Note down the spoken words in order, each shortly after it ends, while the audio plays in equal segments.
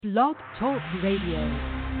Blog Talk Radio.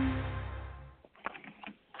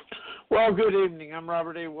 Well, good evening. I'm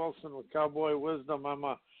Robert A. Wilson with Cowboy Wisdom. I'm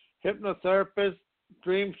a hypnotherapist,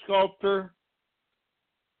 dream sculptor,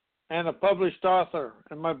 and a published author.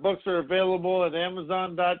 And my books are available at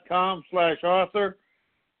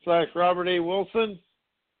amazon.com/author/Robert A. Wilson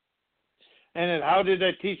and at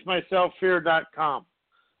howdiditeachmyselffear.com.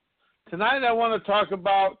 Tonight I want to talk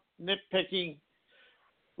about nitpicking,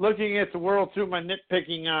 looking at the world through my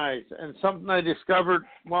nitpicking eyes, and something I discovered,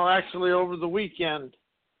 actually over the weekend.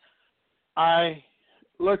 I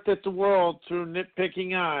looked at the world through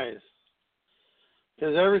nitpicking eyes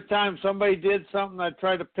because every time somebody did something, I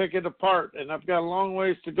try to pick it apart, and I've got a long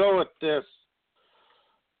ways to go with this.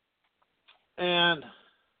 And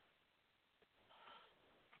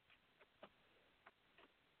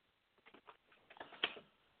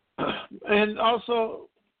also,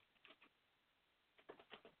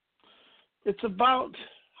 it's about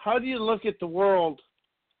how do you look at the world.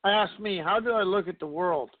 Ask me, how do I look at the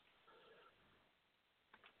world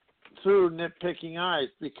through nitpicking eyes?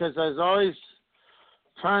 Because I was always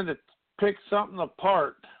trying to pick something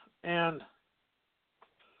apart and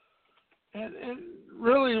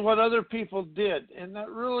really what other people did. And I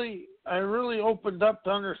really opened up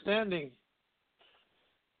to understanding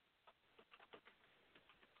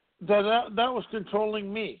that was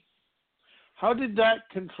controlling me. How did that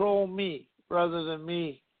control me rather than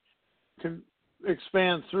me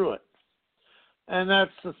expand through it? And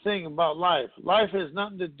that's the thing about life. Life has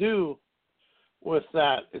nothing to do with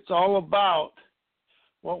that. It's all about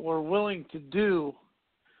what we're willing to do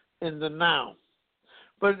in the now.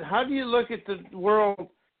 But how do you look at the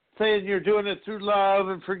world saying you're doing it through love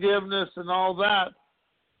and forgiveness and all that,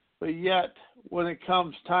 but yet when it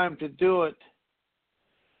comes time to do it,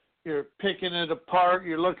 you're picking it apart,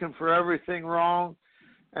 you're looking for everything wrong,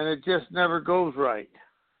 and it just never goes right.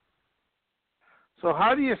 So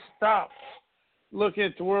how do you stop looking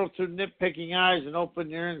at the world through nitpicking eyes and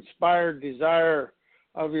open your inspired desire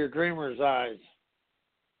of your dreamer's eyes?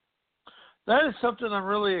 That is something I'm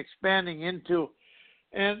really expanding into,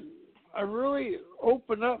 and I really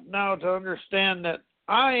open up now to understand that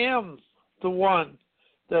I am the one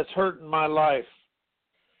that's hurting my life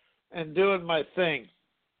and doing my thing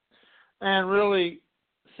and really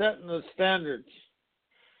setting the standards.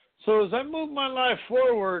 So as I move my life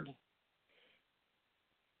forward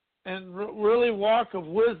and really walk of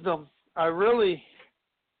wisdom, I really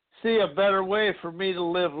see a better way for me to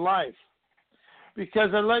live life.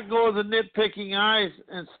 Because I let go of the nitpicking eyes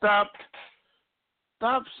and stop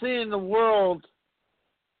seeing the world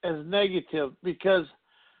as negative. Because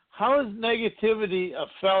how is negativity a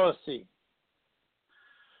fallacy?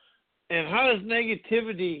 And how is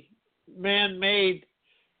negativity man-made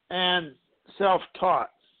and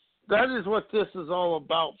self-taught? That is what this is all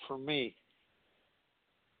about for me.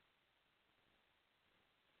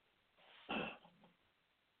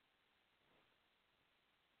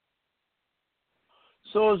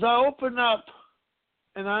 So as I open up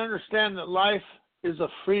and I understand that life is a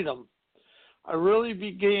freedom, I really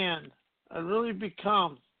become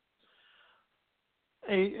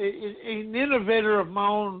an innovator of my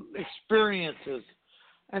own experiences.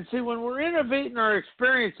 And see, when we're innovating our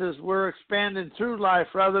experiences, we're expanding through life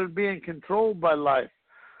rather than being controlled by life.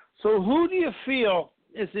 So who do you feel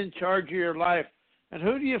is in charge of your life? And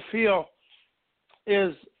who do you feel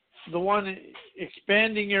is the one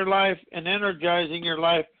expanding your life and energizing your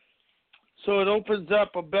life so it opens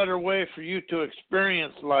up a better way for you to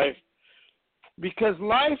experience life? Because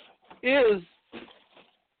life is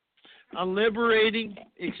a liberating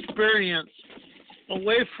experience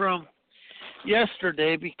away from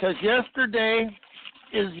yesterday, because yesterday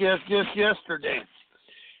is just yesterday.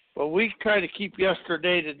 But we try to keep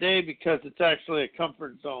yesterday today because it's actually a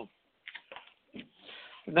comfort zone.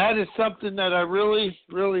 And that is something that I really,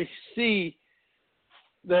 really see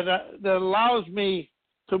that allows me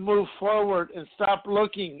to move forward and stop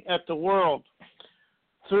looking at the world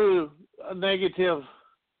through a negative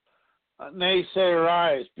naysayer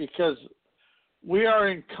eyes, because we are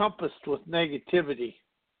encompassed with negativity.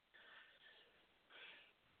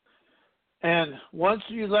 And once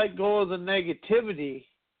you let go of the negativity,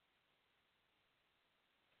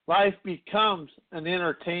 life becomes an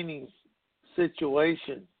entertaining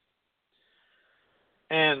situation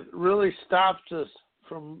and really stops us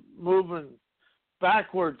from moving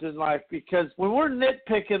backwards in life. Because when we're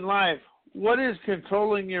nitpicking life, what is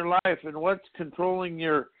controlling your life and what's controlling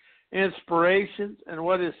your inspirations and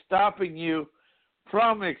what is stopping you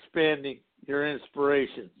from expanding your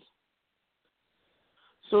inspirations?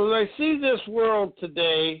 So as I see this world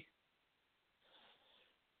today,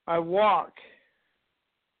 I walk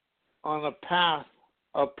on a path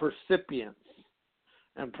of percipience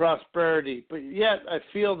and prosperity, but yet I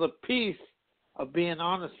feel the peace of being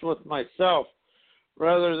honest with myself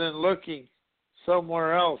rather than looking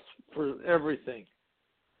somewhere else for everything.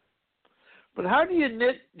 But how do you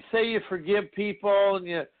say you forgive people and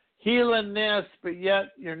you healing this, but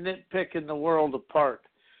yet you're nitpicking the world apart?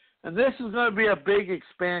 And this is going to be a big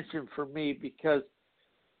expansion for me because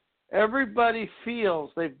everybody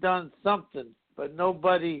feels they've done something, but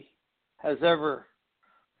nobody has ever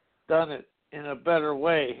done it in a better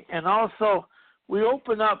way. And also, we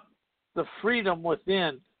open up the freedom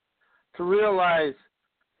within to realize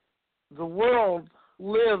the world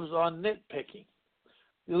lives on nitpicking.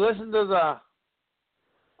 You listen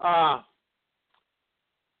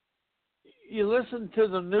to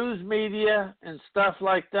the news media and stuff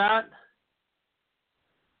like that,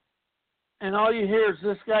 and all you hear is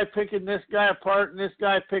this guy picking this guy apart and this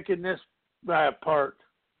guy picking this guy apart.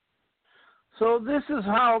 So this is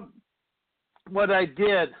what I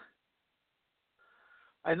did.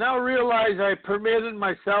 I now realize I permitted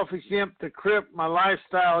my selfish imp to crip my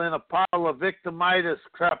lifestyle in a pile of victimitis,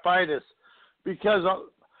 crapitis, because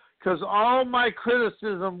all my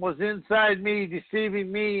criticism was inside me,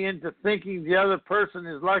 deceiving me into thinking the other person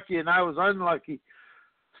is lucky and I was unlucky,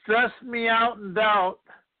 stressed me out in doubt,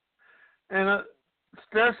 and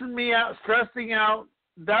stressing out,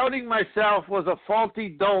 doubting myself was a faulty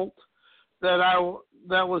dolt that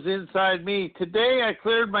was inside me. Today I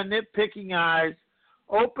cleared my nitpicking eyes,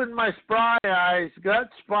 opened my spry eyes, gut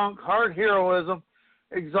spunk, heart heroism,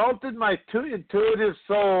 exalted my intuitive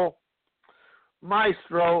soul,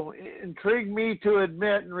 maestro, intrigued me to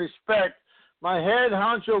admit and respect my head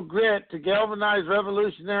honcho grit to galvanize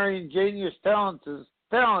revolutionary ingenious talents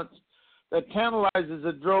that tantalizes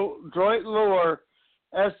adroit lure,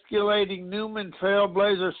 escalating Newman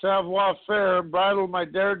trailblazer savoir-faire, bridle my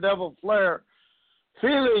daredevil flair,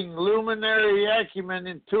 feeling luminary acumen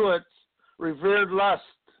intuits, revered lust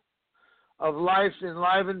of life's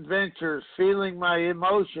enlivened ventures, feeling my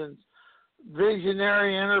emotions,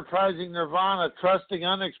 visionary enterprising nirvana, trusting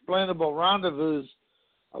unexplainable rendezvous,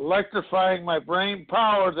 electrifying my brain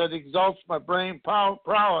power that exalts my brain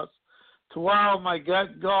prowess, to wow my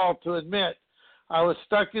gut gall to admit I was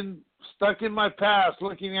stuck in my past,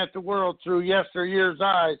 looking at the world through yesteryear's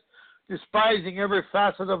eyes, despising every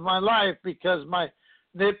facet of my life because my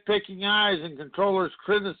nitpicking eyes and controller's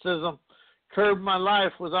criticism curbed my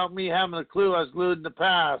life without me having a clue. I was glued in the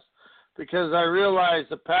past because I realized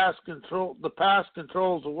the past controls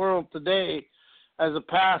the world today, as the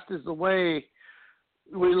past is the way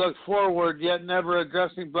we look forward, yet never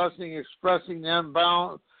addressing, blessing, expressing the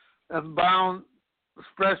unbound,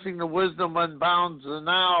 expressing the wisdom unbounds the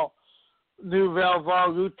now. New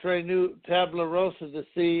valval outre, new tabula rosa to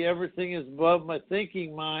see. Everything is above my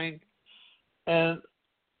thinking mind, and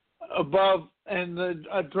a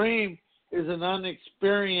dream is an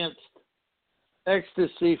unexperienced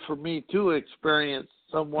ecstasy for me to experience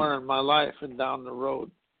somewhere in my life and down the road.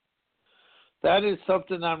 That is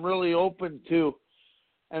something I'm really open to.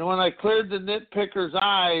 And when I cleared the nitpicker's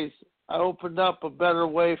eyes, I opened up a better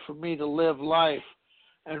way for me to live life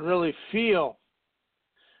and really feel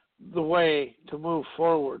the way to move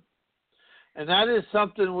forward. And that is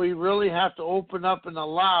something we really have to open up and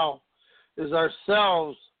allow, is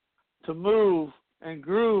ourselves to move and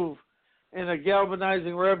groove in a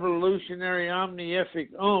galvanizing, revolutionary,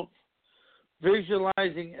 omnific oomph,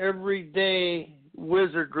 visualizing everyday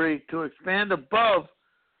wizardry to expand above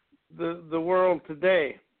the world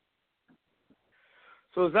today.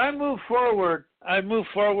 So as I move forward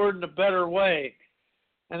in a better way.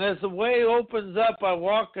 And as the way opens up, I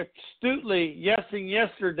walk astutely, yesing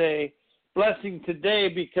yesterday, blessing today,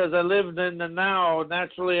 because I lived in the now,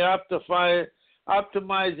 naturally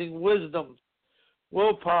optimizing wisdom,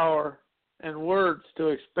 willpower, and words to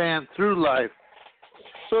expand through life.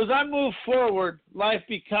 So as I move forward, life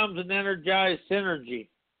becomes an energized synergy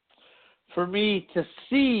for me to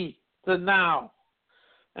see the now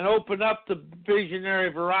and open up the visionary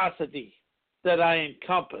veracity that I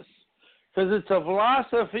encompass. Because it's a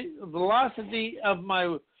velocity of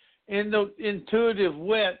my intuitive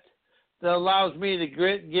wit that allows me to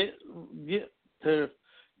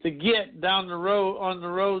get down the road on the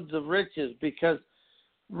roads of riches. Because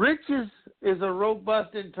riches is a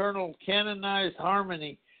robust internal canonized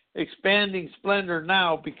harmony, expanding splendor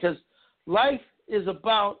now. Because life is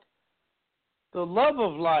about the love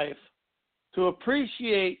of life, to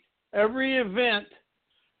appreciate every event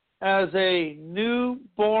as a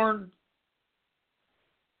newborn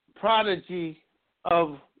prodigy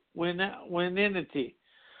of wininity.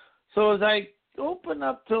 So as I open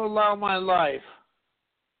up to allow my life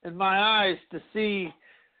in my eyes to see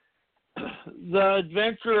the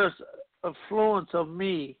adventurous affluence of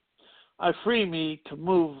me. I free me to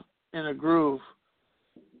move in a groove.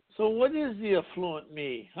 So what is the affluent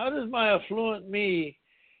me? How does my affluent me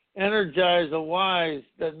energize a wise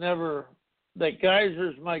that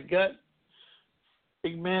geysers my gut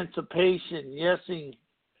emancipation, yesing,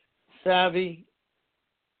 savvy,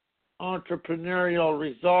 entrepreneurial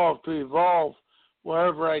resolve to evolve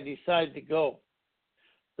wherever I decide to go?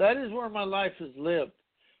 That is where my life is lived,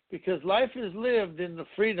 because life is lived in the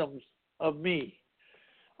freedoms of me.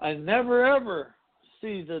 I never ever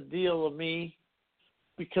see the deal of me,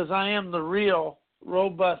 because I am the real,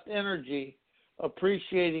 robust energy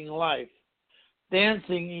appreciating life,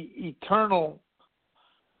 dancing eternal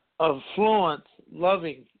affluence,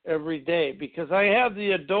 loving every day, because I have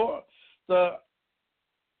the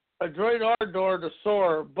adroit ardor to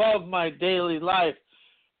soar above my daily life.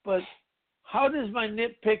 But how does my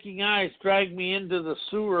nitpicking eyes drag me into the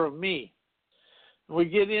sewer of me? We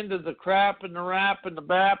get into the crap and the rap and the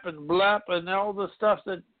bap and the blap and all the stuff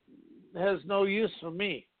that has no use for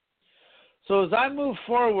me. So as I move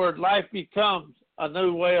forward, life becomes a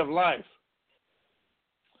new way of life.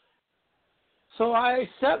 So I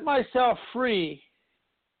set myself free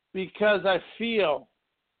because I feel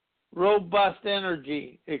robust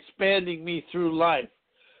energy expanding me through life.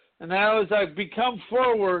 And now as I become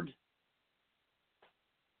forward,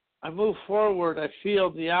 I move forward, I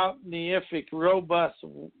feel the omnific, robust,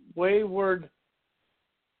 wayward,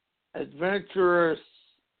 adventurous,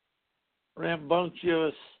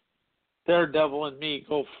 rambunctious daredevil in me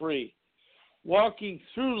go free. Walking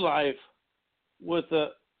through life with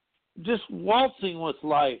just waltzing with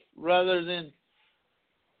life rather than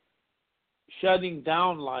shutting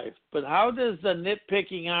down life. But how does the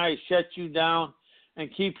nitpicking eye shut you down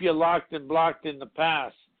and keep you locked and blocked in the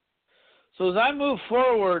past? So as I move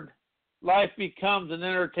forward, life becomes an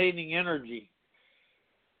entertaining energy.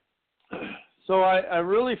 So I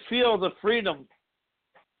really feel the freedom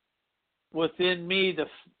within me to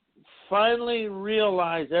finally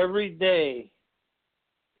realize every day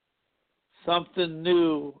something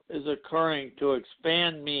new is occurring to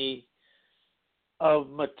expand me of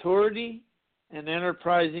maturity and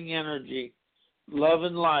enterprising energy, love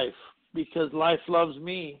and life, because life loves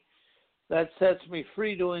me. That sets me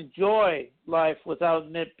free to enjoy life without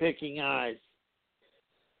nitpicking eyes.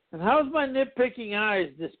 And how's my nitpicking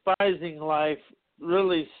eyes despising life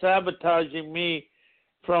really sabotaging me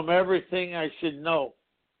from everything I should know?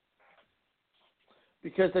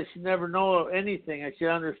 Because I should never know anything. I should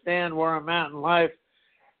understand where I'm at in life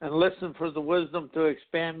and listen for the wisdom to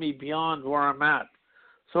expand me beyond where I'm at.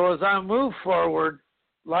 So as I move forward,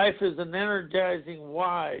 life is an energizing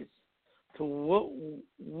wise to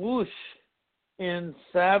whoosh in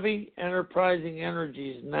savvy, enterprising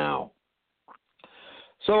energies now.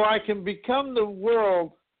 So I can become the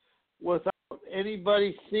world without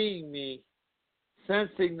anybody seeing me,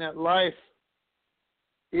 sensing that life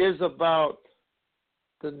is about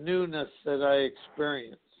the newness that I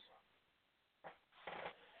experience.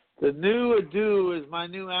 The new ado is my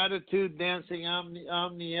new attitude, dancing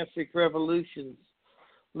omnific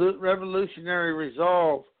revolutionary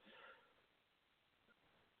resolve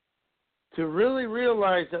to really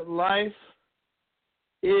realize that life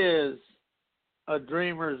is a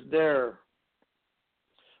dreamer's dare.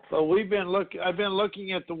 But I've been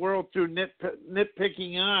looking at the world through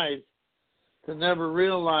nitpicking eyes to never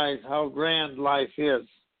realize how grand life is.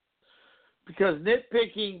 Because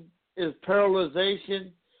nitpicking is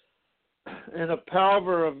paralyzation and a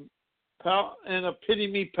palaver and a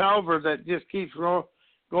pity-me palaver that just keeps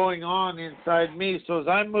going on inside me. So as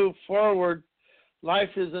I move forward,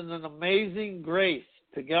 life is an amazing grace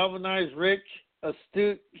to galvanize rich,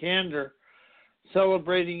 astute candor,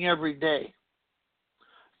 celebrating every day.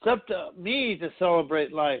 It's up to me to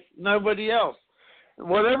celebrate life, nobody else. And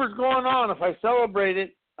whatever's going on, if I celebrate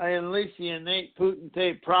it, I unleash the innate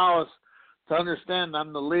potentate prowess to understand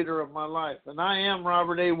I'm the leader of my life. And I am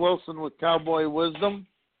Robert A. Wilson with Cowboy Wisdom.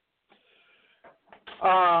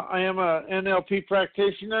 I am a NLP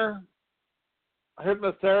practitioner,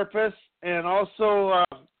 hypnotherapist, and also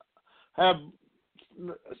have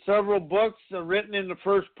several books written in the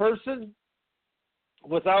first person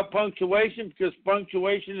without punctuation, because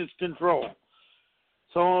punctuation is control.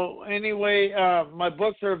 So anyway, my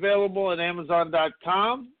books are available at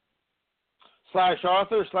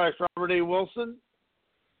Amazon.com/author/Robert A. Wilson,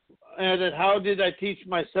 and at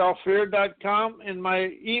howdiditeachmyselfhere.com, and my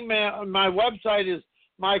website is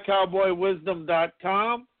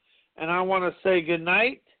mycowboywisdom.com. And I want to say good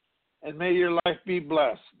night, and may your life be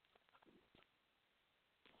blessed.